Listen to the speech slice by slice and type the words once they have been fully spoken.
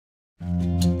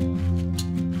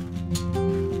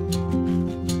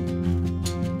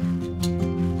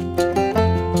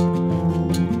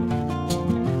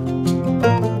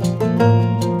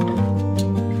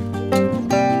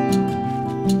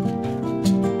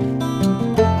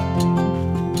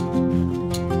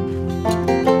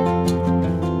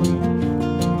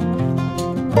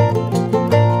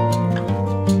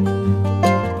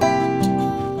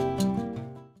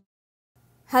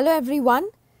Hello everyone.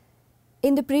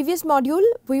 In the previous module,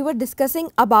 we were discussing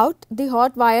about the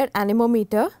hot wire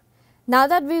anemometer. Now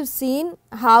that we have seen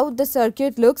how the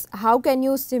circuit looks, how can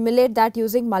you simulate that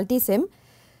using multisim,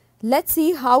 let us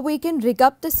see how we can rig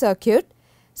up the circuit.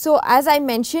 So, as I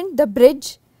mentioned, the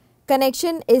bridge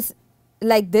connection is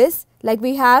like this, like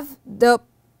we have the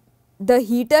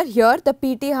heater here, the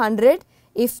PT100,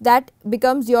 if that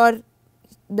becomes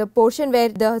the portion where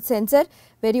the sensor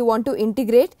where you want to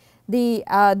integrate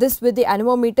this with the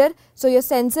anemometer. So, your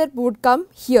sensor would come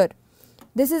here.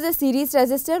 This is a series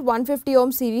resistor, 150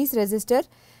 ohm series resistor,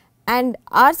 and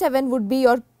R7 would be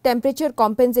your temperature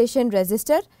compensation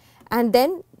resistor, and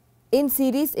then in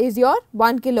series is your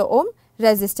 1 kilo ohm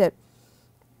resistor.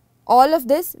 All of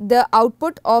this, the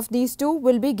output of these two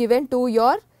will be given to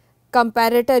your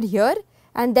comparator here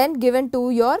and then given to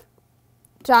your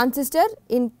transistor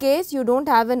in case you do not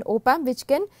have an op amp which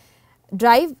can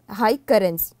drive high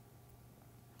currents.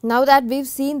 Now that we have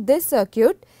seen this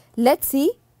circuit, let us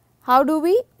see how do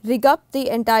we rig up the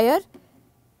entire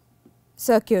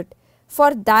circuit.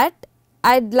 For that,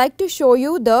 I would like to show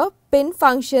you the pin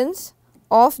functions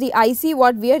of the IC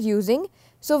what we are using.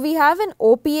 So, we have an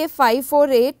OPA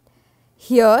 548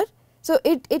 here. So,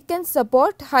 it can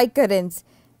support high currents.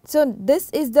 So,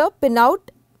 this is the pin out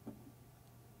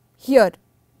here,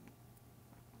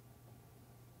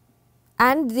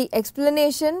 and the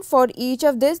explanation for each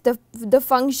of this, the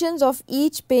functions of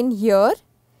each pin here,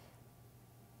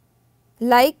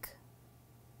 like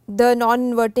the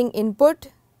non-inverting input,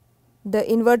 the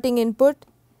inverting input,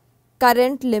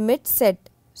 current limit set.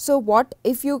 So, what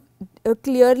if you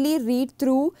clearly read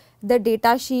through the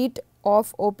data sheet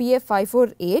of OPA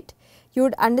 548, you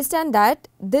would understand that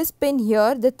this pin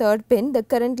here, the third pin, the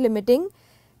current limiting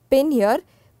pin here,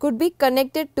 could be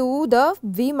connected to the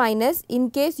V minus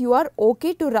in case you are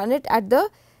okay to run it at the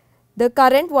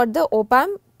current what the op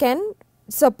amp can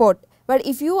support. But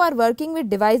if you are working with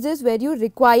devices where you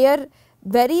require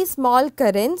very small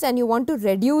currents and you want to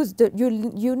reduce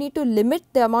you need to limit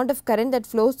the amount of current that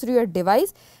flows through your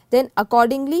device, then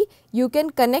accordingly you can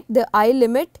connect the I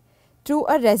limit through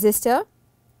a resistor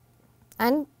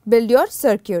and build your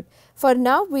circuit. For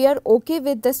now, we are okay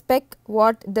with the spec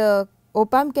what the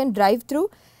op amp can drive through,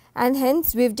 and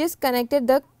hence we have just connected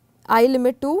the I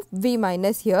limit to V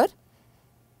minus here,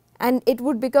 and it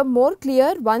would become more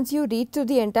clear once you read through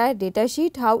the entire data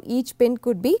sheet how each pin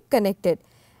could be connected,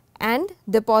 and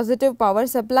the positive power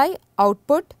supply,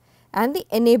 output, and the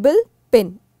enable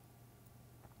pin.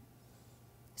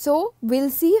 So, we will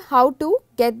see how to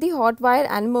get the hot wire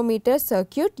anemometer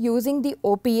circuit using the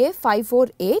OPA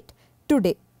 548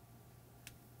 today.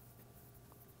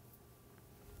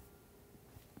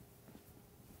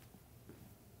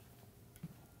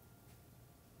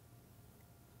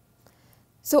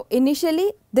 So,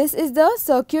 initially this is the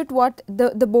circuit what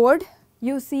the board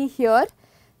you see here.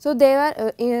 So, there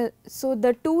are so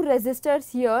the two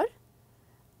resistors here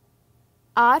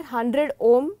are 100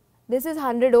 ohm, this is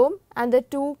 100 ohm, and the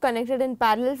two connected in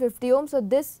parallel 50 ohm. So,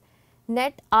 this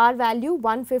net R value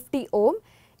 150 ohm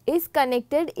is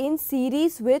connected in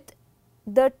series with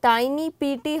the tiny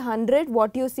PT100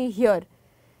 what you see here.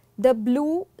 The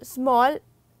blue small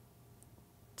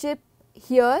chip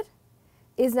here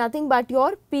is nothing but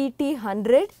your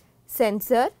PT100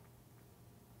 sensor,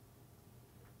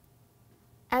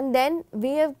 and then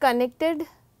we have connected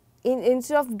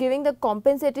instead of giving the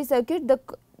compensatory circuit,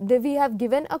 we have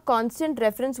given a constant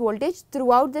reference voltage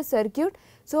throughout the circuit.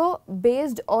 So,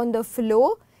 based on the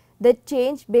flow, the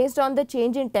change based on the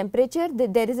change in temperature,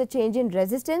 there is a change in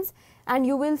resistance, and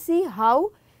you will see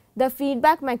how the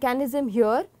feedback mechanism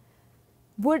here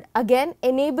would again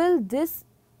enable this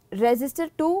resistor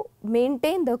to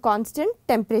maintain the constant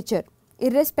temperature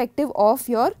irrespective of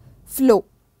your flow.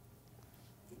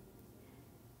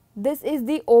 This is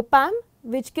the op amp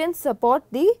which can support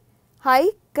the high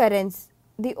currents,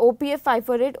 the OPA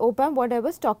 548 op amp what I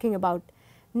was talking about.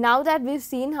 Now that we have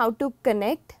seen how to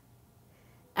connect,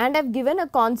 and I have given a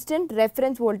constant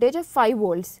reference voltage of 5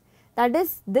 volts, that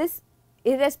is this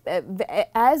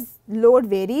as load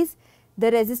varies, the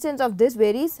resistance of this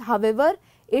varies. However,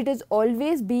 it is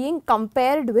always being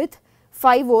compared with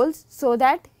 5 volts, so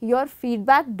that your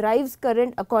feedback drives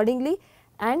current accordingly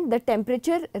and the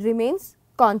temperature remains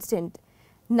constant.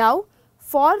 Now,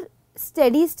 for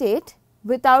steady state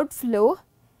without flow,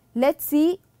 let us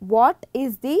see what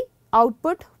is the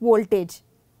output voltage.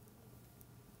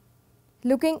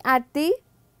 Looking at the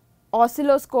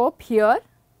oscilloscope here,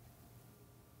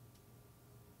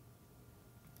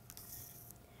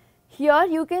 here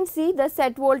you can see the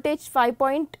set voltage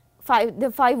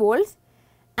 5.5 volts,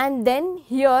 and then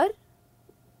here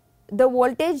the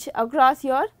voltage across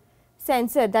your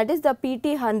sensor, that is the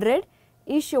PT100,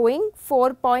 is showing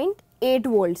 4.8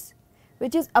 volts,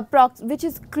 which is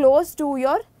close to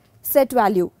your set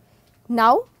value.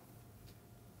 Now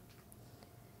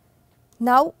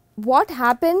what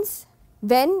happens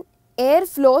when air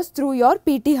flows through your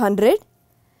PT100?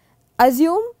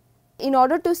 Assume, in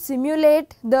order to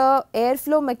simulate the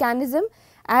airflow mechanism,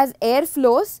 as air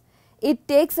flows, it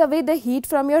takes away the heat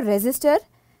from your resistor,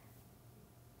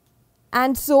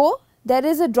 and so there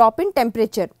is a drop in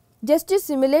temperature. Just to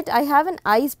simulate, I have an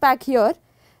ice pack here,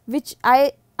 which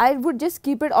I would just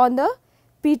keep it on the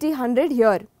PT100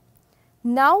 here.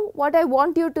 Now what I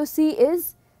want you to see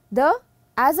is,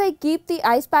 as I keep the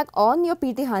ice pack on your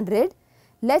PT100,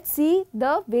 let us see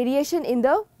the variation in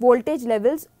the voltage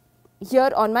levels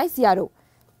here on my CRO.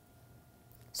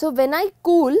 So when I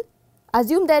cool,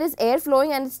 assume there is air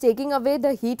flowing and it is taking away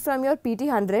the heat from your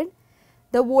PT100,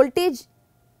 the voltage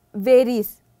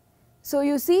varies. So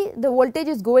you see the voltage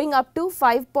is going up to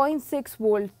 5.6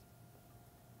 volts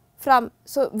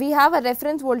so we have a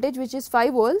reference voltage which is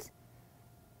 5 volts.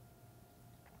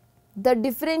 The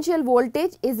differential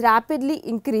voltage is rapidly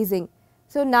increasing.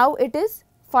 So now it is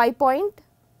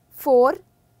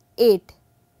 5.48.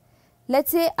 Let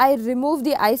us say I remove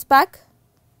the ice pack.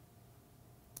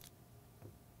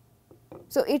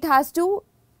 So it has to,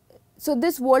 so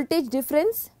this voltage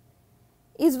difference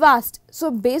is vast.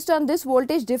 So based on this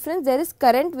voltage difference, there is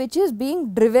current which is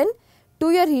being driven to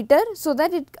your heater, so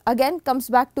that it again comes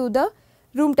back to the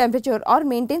room temperature or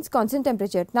maintains constant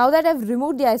temperature. Now that I have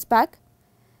removed the ice pack,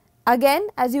 again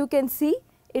as you can see,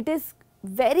 it is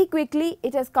very quickly,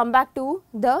 it has come back to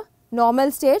the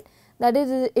normal state, that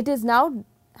is, it is now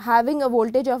having a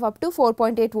voltage of up to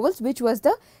 4.8 volts, which was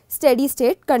the steady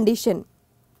state condition.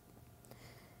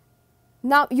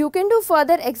 Now you can do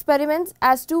further experiments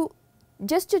as to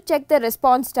just to check the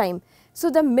response time. So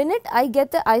the minute I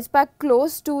get the ice pack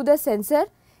close to the sensor,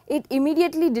 it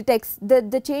immediately detects,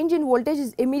 the change in voltage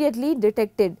is immediately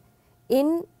detected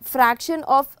in fraction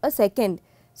of a second.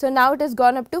 So now it has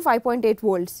gone up to 5.8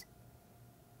 volts.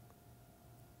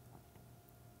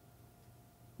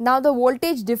 Now the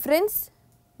voltage difference,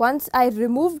 once I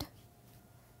removed,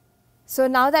 so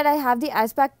now that I have the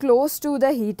ice pack close to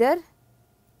the heater,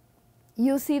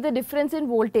 you see the difference in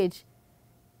voltage.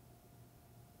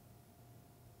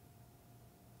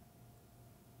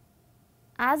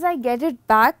 As I get it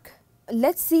back,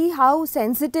 let us see how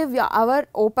sensitive our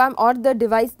op-amp or the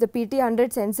device, the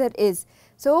PT100 sensor is.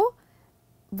 So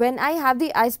when I have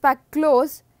the ice pack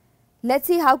close, let us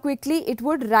see how quickly it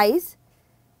would rise.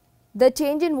 The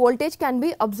change in voltage can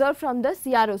be observed from the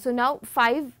CRO. So now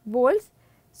 5 volts.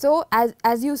 So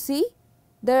as you see,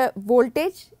 the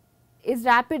voltage is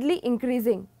rapidly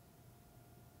increasing.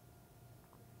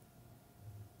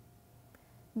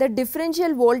 The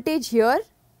differential voltage here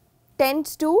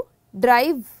tends to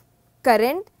drive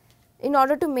current in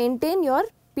order to maintain your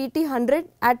PT100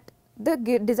 at the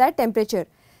desired temperature.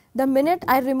 The minute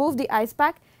I remove the ice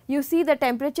pack, you see the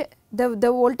temperature, the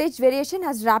voltage variation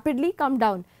has rapidly come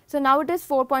down. So now it is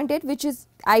 4.8, which is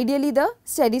ideally the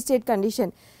steady state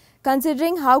condition.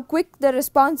 Considering how quick the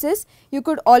response is, you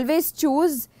could always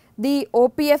choose the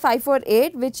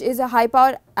OPF548, which is a high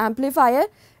power amplifier,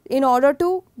 in order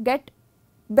to get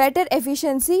better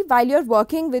efficiency while you are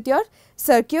working with your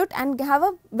circuit and have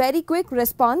a very quick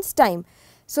response time.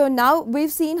 So now we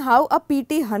have seen how a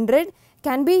PT100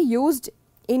 can be used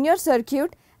in your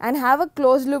circuit and have a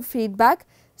closed loop feedback,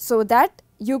 so that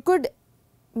you could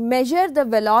measure the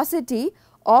velocity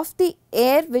of the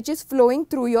air which is flowing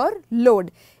through your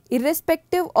load.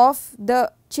 Irrespective of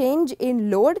the change in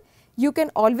load, you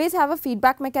can always have a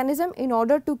feedback mechanism in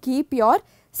order to keep your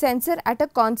sensor at a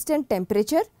constant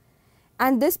temperature,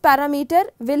 and this parameter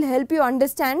will help you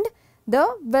understand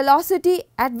the velocity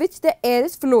at which the air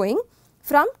is flowing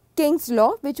from King's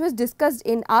law, which was discussed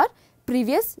in our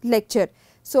previous lecture.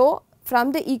 So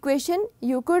from the equation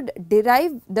you could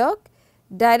derive the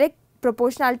direct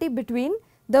proportionality between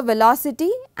the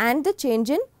velocity and the change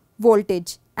in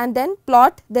voltage, and then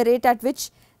plot the rate at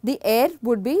which the air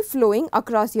would be flowing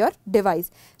across your device.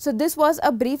 So this was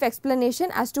a brief explanation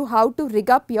as to how to rig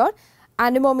up your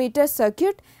anemometer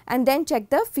circuit and then check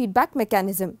the feedback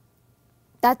mechanism.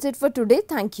 That's it for today.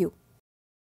 Thank you.